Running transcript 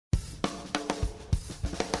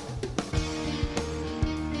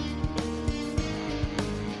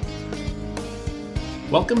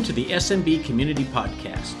Welcome to the SMB Community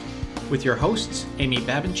Podcast with your hosts, Amy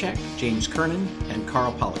Babinchak, James Kernan, and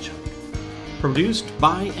Carl Polachuk. Produced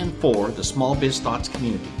by and for the Small Biz Thoughts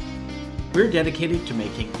community. We're dedicated to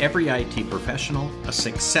making every IT professional a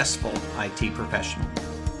successful IT professional.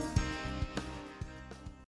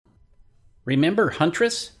 Remember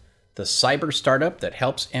Huntress, the cyber startup that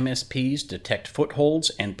helps MSPs detect footholds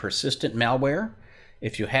and persistent malware?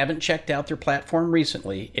 If you haven't checked out their platform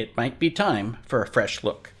recently, it might be time for a fresh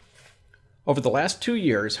look. Over the last 2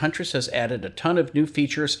 years, Huntress has added a ton of new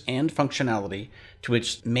features and functionality to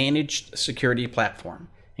its managed security platform,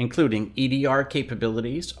 including EDR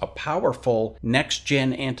capabilities, a powerful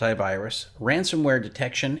next-gen antivirus, ransomware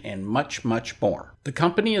detection, and much, much more. The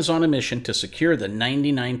company is on a mission to secure the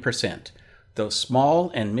 99%, those small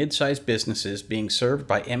and mid-sized businesses being served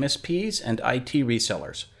by MSPs and IT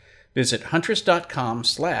resellers. Visit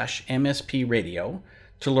huntress.com/MSP radio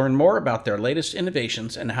to learn more about their latest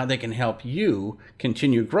innovations and how they can help you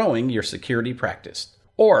continue growing your security practice.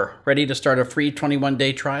 Or, ready to start a free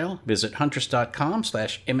 21-day trial? Visit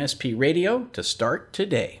huntress.com/MSP radio to start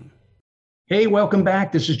today. Hey, welcome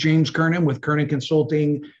back. This is James Kernan with Kernan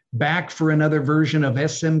Consulting, back for another version of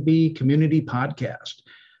SMB Community Podcast.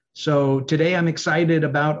 So today I'm excited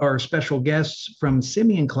about our special guests from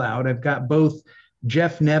Simian Cloud. I've got both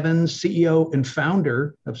Jeff Nevins, CEO and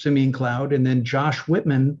founder of Simian Cloud, and then Josh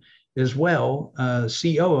Whitman as well,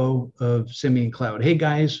 COO of Simian Cloud. Hey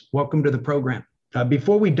guys, welcome to the program.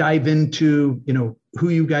 Before we dive into who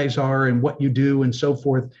you guys are and what you do and so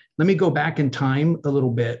forth, let me go back in time a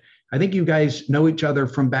little bit. I think you guys know each other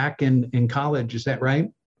from back in college. Is that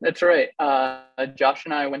right? That's right. Josh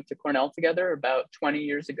and I went to Cornell together about 20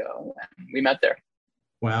 years ago, and we met there.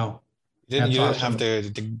 Wow. You didn't have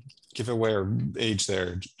to give away our age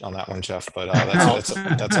there on that one, Jeff, but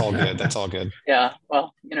that's all good. That's all good. Yeah,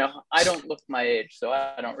 well, I don't look my age, so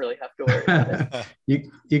I don't really have to worry about it.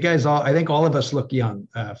 You guys I think all of us look young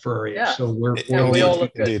for our age. Yeah. So we all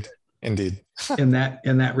look good. Indeed. in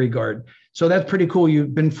that regard. So that's pretty cool.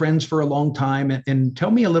 You've been friends for a long time, and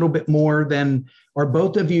tell me a little bit more then. Are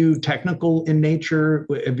both of you technical in nature?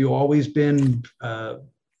 Have you always been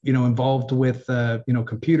involved with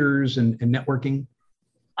computers and networking?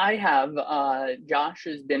 I have. Josh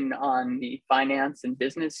has been on the finance and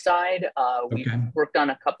business side. We worked on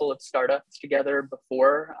a couple of startups together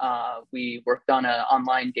before. We worked on an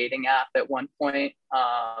online dating app at one point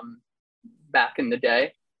back in the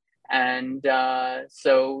day. And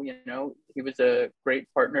so, he was a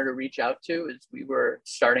great partner to reach out to as we were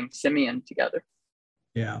starting Simian together.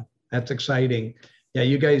 Yeah, that's exciting. Yeah,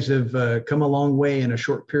 you guys have come a long way in a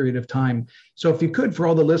short period of time. So if you could, for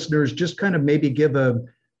all the listeners, just kind of maybe give an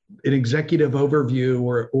executive overview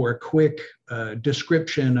or a quick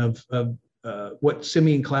description of what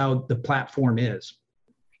Simian Cloud, the platform, is.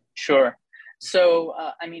 Sure. So,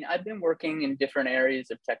 I've been working in different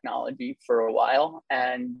areas of technology for a while,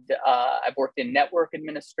 and I've worked in network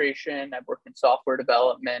administration, I've worked in software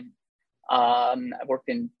development, I've worked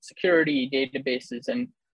in security, databases, and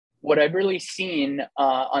what I've really seen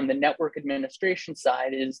on the network administration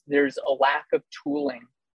side is there's a lack of tooling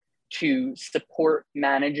to support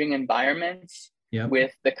managing environments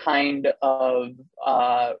with the kind of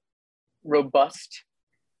robust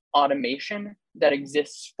automation that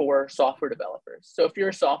exists for software developers. So if you're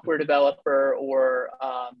a software developer or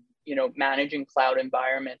managing cloud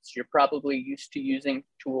environments, you're probably used to using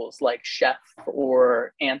tools like Chef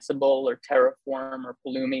or Ansible or Terraform or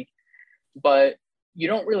Pulumi, but you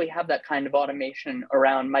don't really have that kind of automation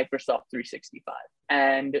around Microsoft 365.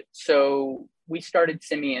 And so we started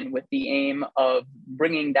Simian with the aim of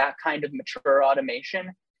bringing that kind of mature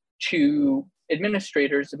automation to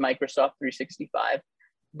administrators of Microsoft 365,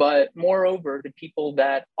 but moreover to people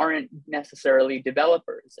that aren't necessarily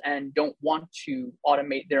developers and don't want to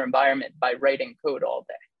automate their environment by writing code all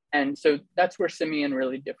day. And so that's where Simian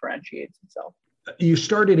really differentiates itself. You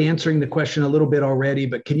started answering the question a little bit already,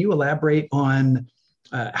 but can you elaborate on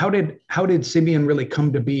how did Simian really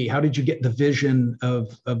come to be? How did you get the vision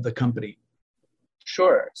of the company?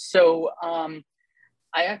 Sure. So I'm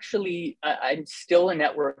still a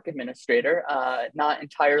network administrator, not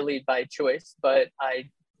entirely by choice, but I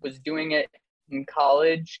was doing it in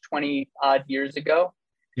college 20 odd years ago.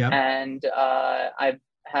 Yeah. And I've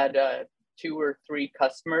had 2 or 3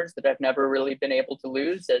 customers that I've never really been able to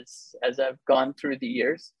lose as I've gone through the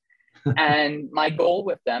years. And my goal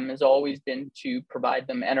with them has always been to provide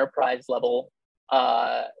them enterprise level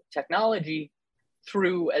technology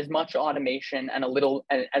through as much automation and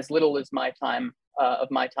as little as my time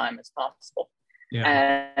as possible.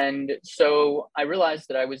 And so I realized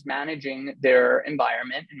that I was managing their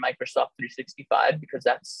environment in Microsoft 365 because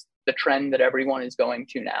that's the trend that everyone is going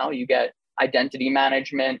to now. You get identity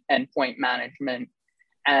management, endpoint management,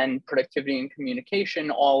 and productivity and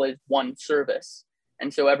communication all as one service.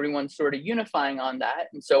 And so everyone's sort of unifying on that,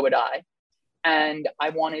 and so would I. And I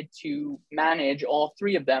wanted to manage all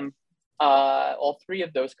three of them, all three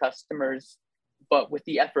of those customers, but with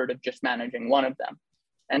the effort of just managing one of them.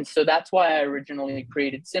 And so that's why I originally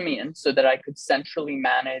created Simian, so that I could centrally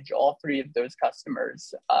manage all three of those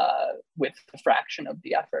customers with a fraction of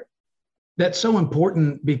the effort. That's so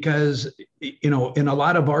important because, in a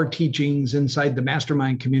lot of our teachings inside the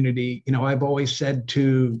mastermind community, I've always said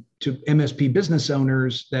to MSP business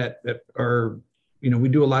owners that are, we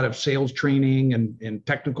do a lot of sales training and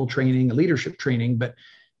technical training and leadership training, but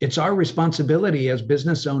it's our responsibility as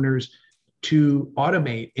business owners to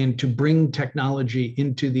automate and to bring technology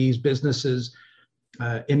into these businesses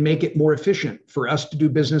and make it more efficient for us to do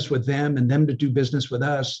business with them and them to do business with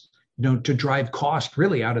us, to drive cost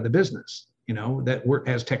really out of the business. That we're,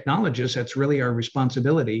 as technologists, that's really our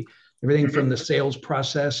responsibility, everything from the sales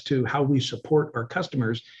process to how we support our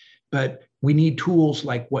customers. But we need tools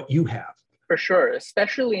like what you have. For sure,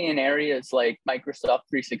 especially in areas like Microsoft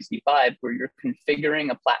 365, where you're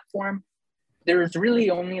configuring a platform. There's really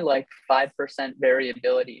only like 5%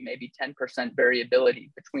 variability, maybe 10%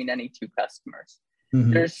 variability between any two customers.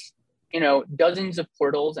 There's, dozens of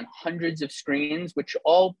portals and hundreds of screens, which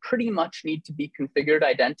all pretty much need to be configured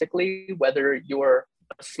identically, whether you're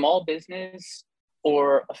a small business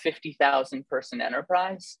or a 50,000 person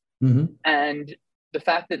enterprise. And the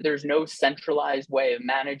fact that there's no centralized way of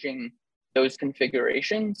managing those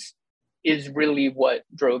configurations is really what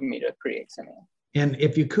drove me to create Simian. And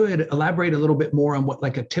if you could elaborate a little bit more on what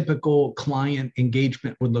like a typical client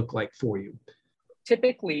engagement would look like for you.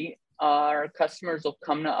 Typically, our customers will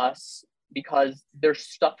come to us because they're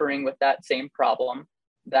suffering with that same problem,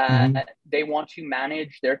 that they want to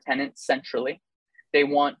manage their tenants centrally. They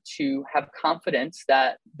want to have confidence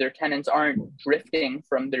that their tenants aren't drifting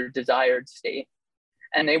from their desired state.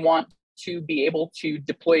 And they want to be able to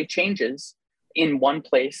deploy changes in one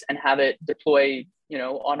place and have it deploy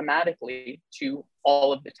automatically to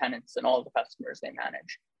all of the tenants and all of the customers they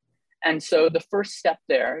manage. And so the first step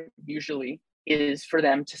there usually is for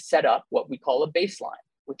them to set up what we call a baseline,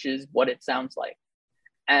 which is what it sounds like.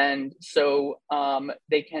 And so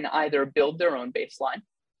they can either build their own baseline,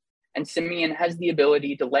 and Simian has the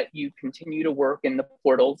ability to let you continue to work in the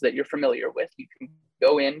portals that you're familiar with. You can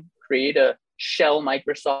go in, create a shell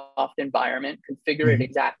Microsoft environment, configure it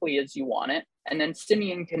exactly as you want it. And then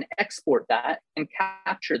Simian can export that and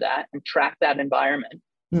capture that and track that environment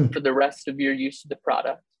for the rest of your use of the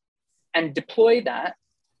product and deploy that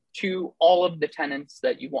to all of the tenants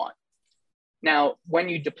that you want. Now, when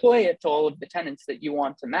you deploy it to all of the tenants that you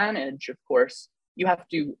want to manage, of course, you have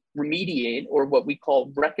to remediate, or what we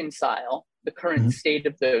call reconcile, the current state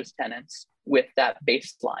of those tenants with that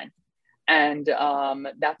baseline. And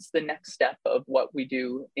that's the next step of what we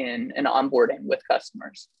do in an onboarding with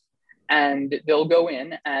customers. And they'll go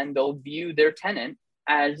in and they'll view their tenant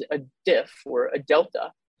as a diff or a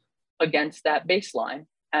delta against that baseline.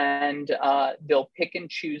 And they'll pick and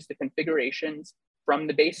choose the configurations from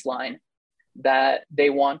the baseline that they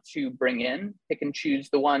want to bring in, pick and choose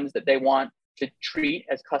the ones that they want to treat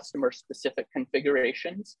as customer specific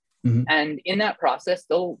configurations. And in that process,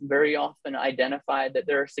 they'll very often identify that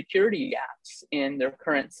there are security gaps in their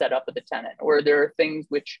current setup of the tenant, or there are things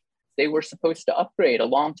which they were supposed to upgrade a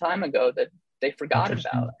long time ago that they forgot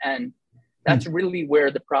about. And that's really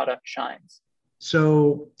where the product shines.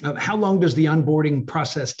 So how long does the onboarding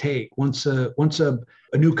process take? Once a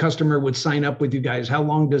new customer would sign up with you guys, how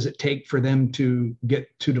long does it take for them to get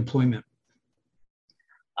to deployment?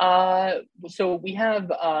 So we have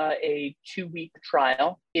a 2-week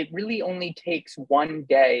trial. It really only takes 1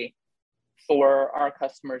 day for our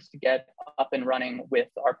customers to get up and running with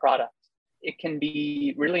our product. It can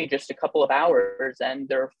be really just a couple of hours and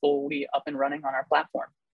they're fully up and running on our platform.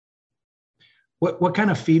 What kind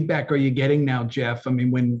of feedback are you getting now, Jeff? I mean,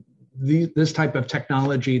 when this type of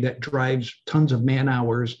technology that drives tons of man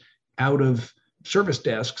hours out of service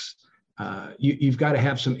desks, you've got to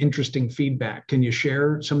have some interesting feedback. Can you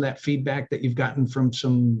share some of that feedback that you've gotten from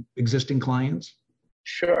some existing clients?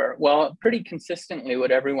 Sure. Well, pretty consistently, what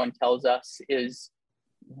everyone tells us is,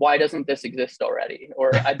 why doesn't this exist already?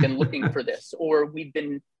 Or I've been looking for this, or we've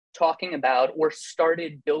been talking about or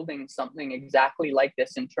started building something exactly like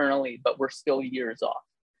this internally, but we're still years off.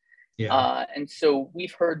 And so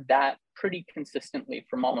we've heard that pretty consistently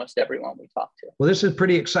from almost everyone we talk to. Well, this is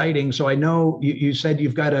pretty exciting. So I know you said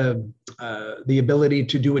you've got a the ability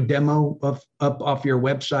to do a demo off your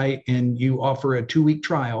website, and you offer a 2-week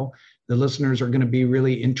trial. The listeners are going to be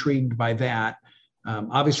really intrigued by that.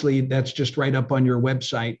 Obviously, that's just right up on your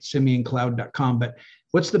website, simiancloud.com. But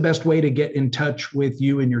what's the best way to get in touch with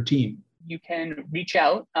you and your team? You can reach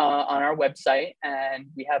out on our website, and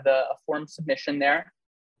we have a form submission there.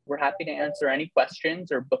 We're happy to answer any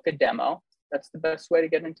questions or book a demo. That's the best way to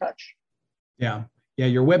get in touch. Yeah,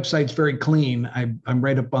 your website's very clean. I'm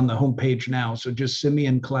right up on the homepage now. So just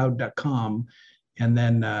simiancloud.com. And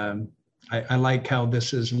then I like how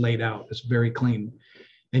this is laid out. It's very clean.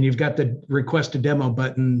 And you've got the request a demo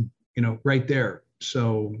button, right there.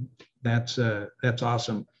 So that's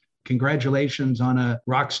awesome. Congratulations on a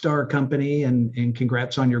rock star company, and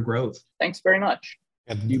congrats on your growth. Thanks very much.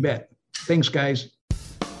 You bet. Thanks, guys.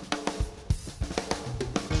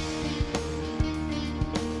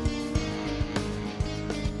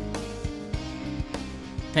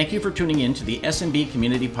 Thank you for tuning in to the SMB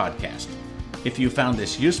Community Podcast. If you found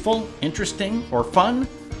this useful, interesting, or fun,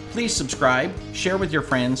 please subscribe, share with your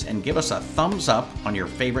friends, and give us a thumbs up on your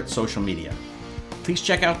favorite social media. Please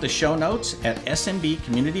check out the show notes at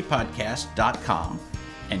smbcommunitypodcast.com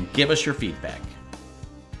and give us your feedback.